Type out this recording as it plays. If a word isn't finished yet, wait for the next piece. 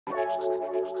Guys,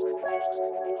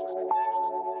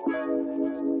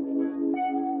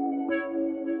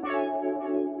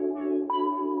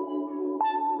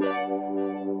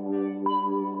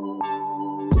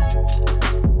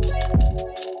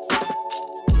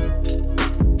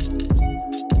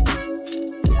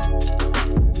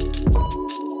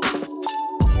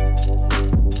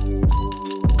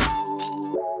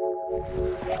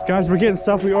 we're getting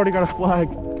stuff. We already got a flag.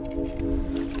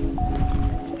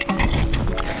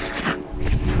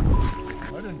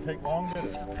 That didn't take long, did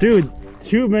it? Dude,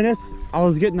 2 minutes. I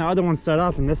was getting the other one set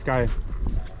up, and this guy.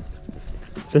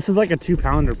 This is like a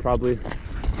 2-pounder probably.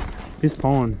 He's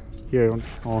pulling. Here,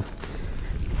 oh.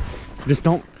 Just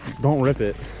don't rip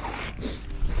it.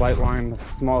 Slight line,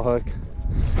 small hook.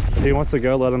 If he wants to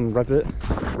go, let him rip it.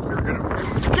 Here, get him!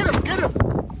 Get him! Get him!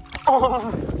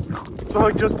 Oh, the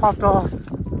hook just popped off.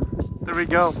 There we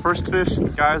go, first fish.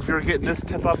 Guys, we were getting this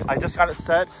tip up. I just got it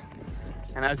set.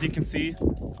 And as you can see,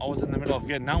 I was in the middle of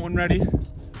getting that one ready.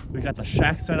 We got the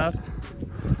shack set up.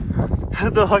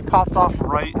 The hook popped off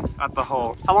right at the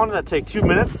hole. How long did that take? 2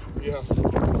 minutes? Yeah.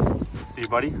 See you,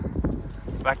 buddy.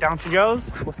 Back down she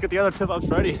goes. Let's get the other tip ups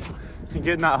ready and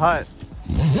get in that hut.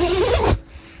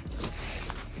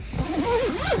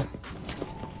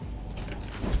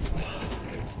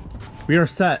 We are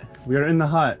set. We are in the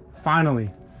hut, finally.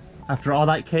 After all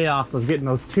that chaos of getting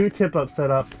those 2 tip ups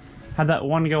set up, had that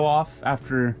one go off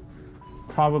after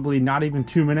probably not even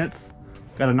 2 minutes.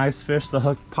 Got a nice fish. The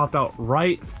hook popped out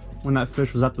right when that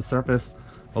fish was at the surface,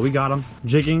 but we got him.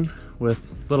 Jigging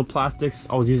with little plastics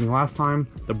I was using last time,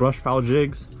 the BrushPile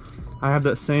Jigs. I have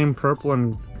that same purple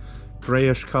and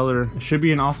grayish color. It should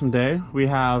be an awesome day. We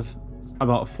have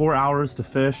about 4 hours to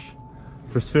fish.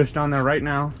 There's fish down there right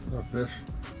now. A fish.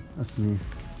 That's me.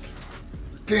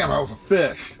 Damn, that was a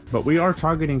fish. But we are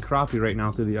targeting crappie right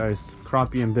now through the ice.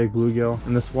 Crappie and big bluegill.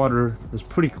 And this water is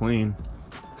pretty clean.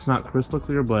 It's not crystal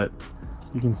clear, but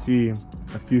you can see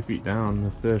a few feet down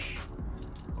the fish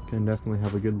can definitely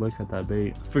have a good look at that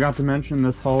bait. Forgot to mention,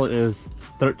 this hole is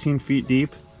 13 feet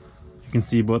deep. You can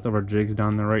see both of our jigs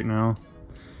down there right now.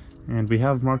 And we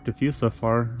have marked a few so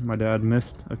far. My dad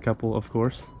missed a couple, of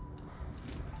course.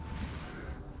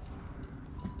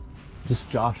 Just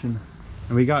joshing.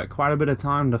 And we got quite a bit of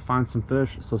time to find some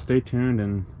fish, so stay tuned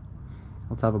and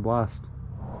let's have a blast.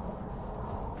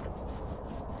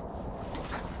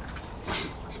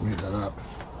 Let's meet that up.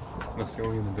 That's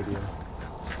going in the video.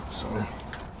 So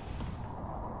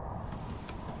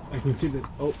I can see that.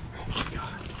 Oh my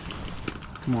god.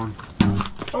 Come on.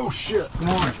 oh shit, come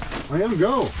on. Let him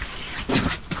go.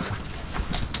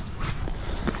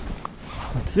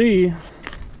 Let's see.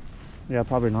 Yeah,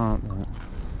 probably not. But...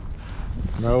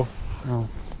 No. no.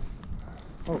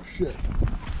 Oh shit.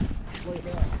 Lay it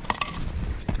down.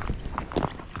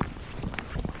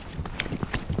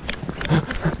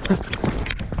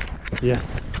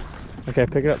 Yes. Okay,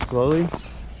 pick it up slowly,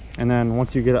 and then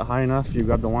once you get it high enough, you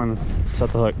grab the line and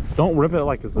set the hook. Don't rip it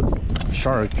like it's a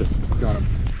shark. Just Got him.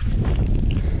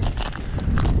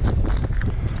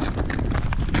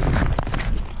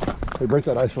 Hey, break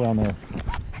that ice around there.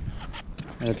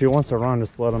 and if he wants to run,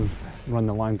 just let him run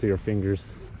the line through your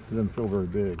fingers. It doesn't feel very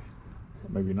big.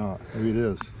 Maybe not. Maybe it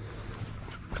is.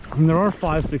 I mean, there are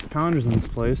 5-6 pounders in this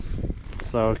place,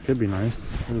 so it could be nice.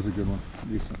 It was a good one.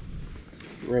 Decent.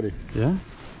 Ready. Yeah.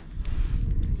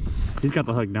 He's got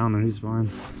the hook down there. He's fine.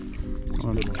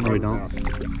 Oh, no, we don't.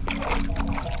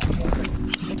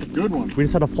 That's a good one. We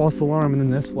just had a false alarm, and then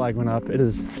this flag went up. It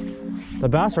is. The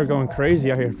bass are going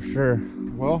crazy out here for sure.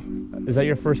 Well, is that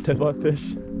your first tip-up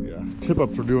fish? yeah.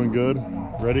 Tip-ups are doing good.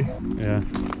 Ready? Yeah.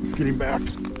 Let's get him back.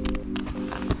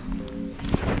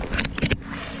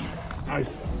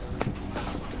 Nice.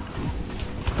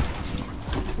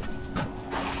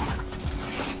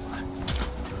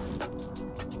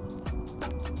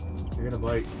 You're gonna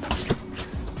bite.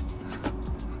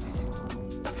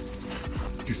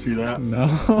 Did you see that?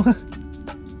 No.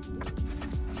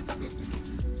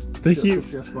 They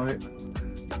keep. Yes, bite.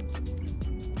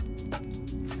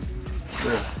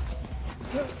 There.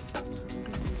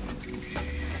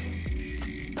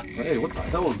 Hey, what the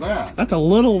hell is that? That's a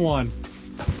little one.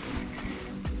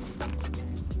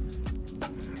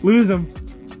 Lose him.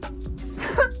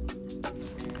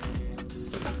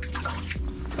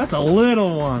 That's a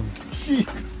little one. Gee, look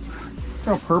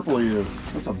how purple he is.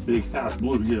 That's a big ass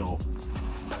bluegill.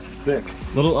 Thick.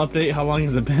 Little update, how long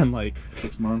has it been? Like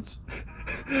 6 months.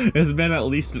 It's been at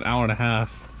least an hour and a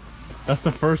half. That's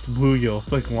the first bluegill.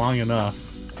 It's like long enough.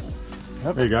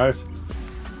 Yep. Hey guys.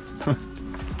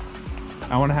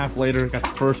 Hour and a half later, got the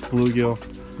first bluegill.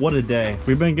 What a day.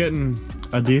 We've been getting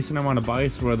a decent amount of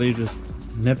bites where they just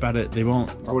nip at it. They won't.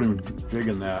 I wouldn't even jig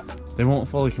in that. They won't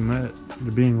fully commit.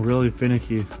 They're being really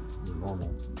finicky. They're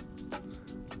normal.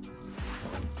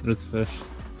 There's a fish.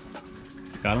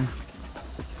 Got him?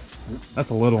 That's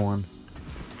a little one.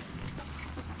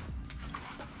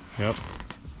 Yep.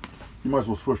 You might as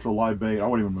well switch to a live bait. I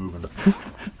wasn't even moving.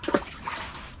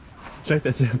 Check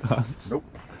that tip off. Nope.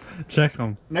 Check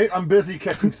them. Nate, I'm busy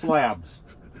catching slabs.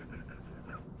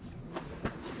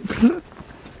 It's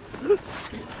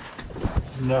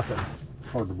nothing.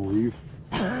 Hard to believe.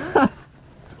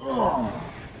 Oh.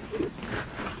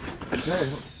 Okay,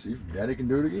 let's see if Daddy can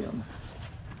do it again.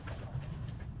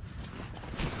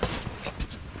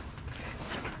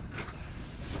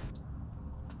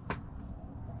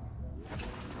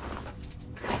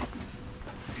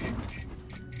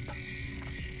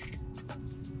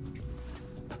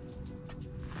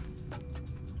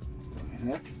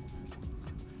 What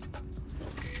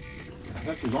the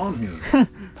heck is on here?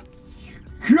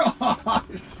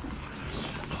 Gosh!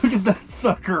 Look at that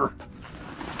sucker!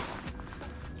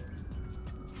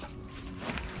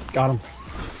 Got him.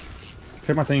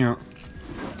 Take my thing out.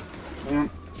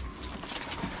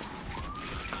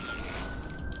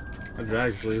 My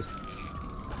drag's loose.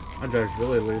 My drag's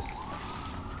really loose.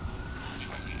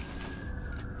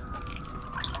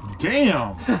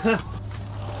 Damn!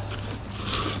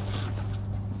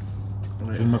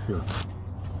 Get him up here.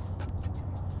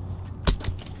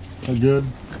 That good?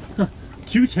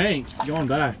 2 tanks going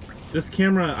back. This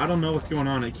camera, I don't know what's going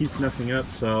on. It keeps messing up,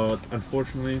 so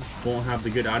unfortunately won't have the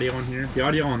good audio on here. The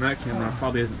audio on that camera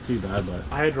probably isn't too bad, but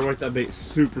I had to work that bait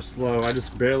super slow. I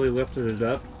just barely lifted it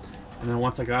up, and then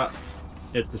once I got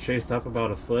it to chase up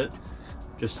about a foot,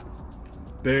 just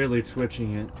barely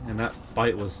twitching it, and that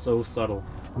bite was so subtle.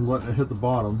 I'm letting it hit the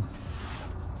bottom,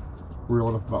 reel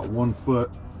it up about 1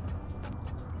 foot,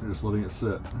 and just letting it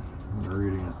sit. And they're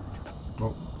eating it.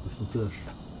 Oh, there's some fish.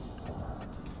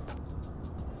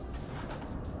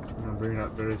 I'm gonna bring it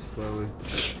up very slowly.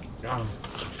 Got him.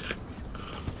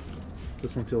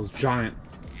 This one feels giant.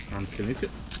 I'm just kidding. It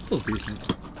feels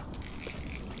decent.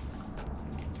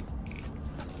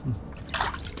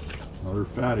 Another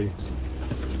fatty.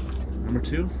 Number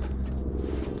 2.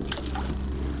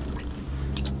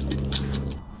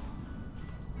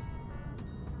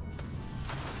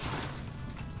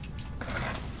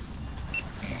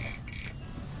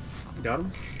 Got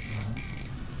him?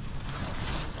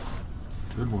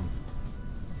 Good one.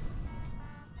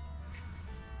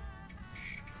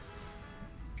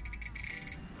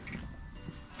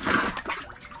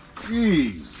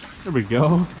 Jeez. There we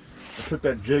go. I took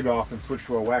that jig off and switched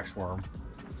to a wax worm.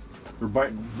 They're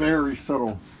biting very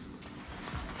subtle.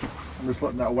 I'm just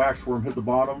letting that wax worm hit the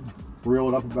bottom, reel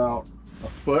it up about a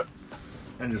foot,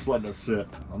 and just letting it sit.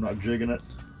 I'm not jigging it,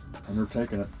 and they're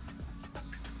taking it.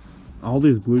 All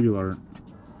these bluegill are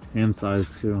hand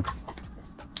sized too.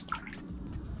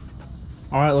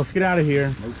 Alright, let's get out of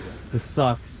here. This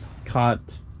sucks. Caught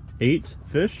 8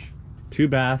 fish, 2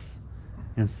 bass,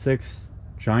 and 6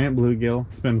 giant bluegill.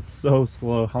 It's been so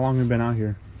slow. How long have we been out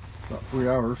here? About 3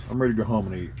 hours. I'm ready to go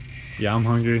home and eat. Yeah, I'm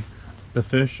hungry. The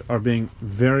fish are being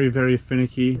very, very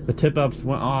finicky. The tip-ups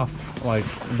went off, like,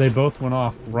 they both went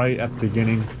off right at the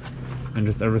beginning. And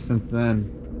just ever since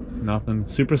then, nothing.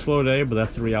 Super slow day, but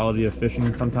that's the reality of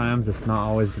fishing sometimes. It's not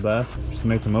always the best. Just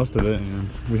make the most of it, and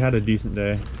we had a decent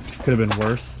day. Could have been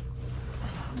worse.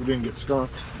 We didn't get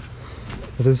skunked.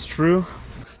 But it's true.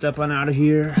 Step on out of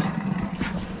here.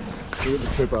 Do the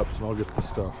tip ups and I'll get the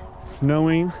stuff.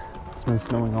 Snowing. It's been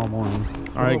snowing all morning.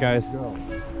 All right, guys.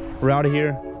 We're out of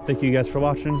here. Thank you guys for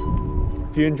watching.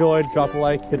 If you enjoyed, drop a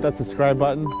like, hit that subscribe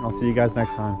button, and I'll see you guys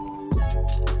next time.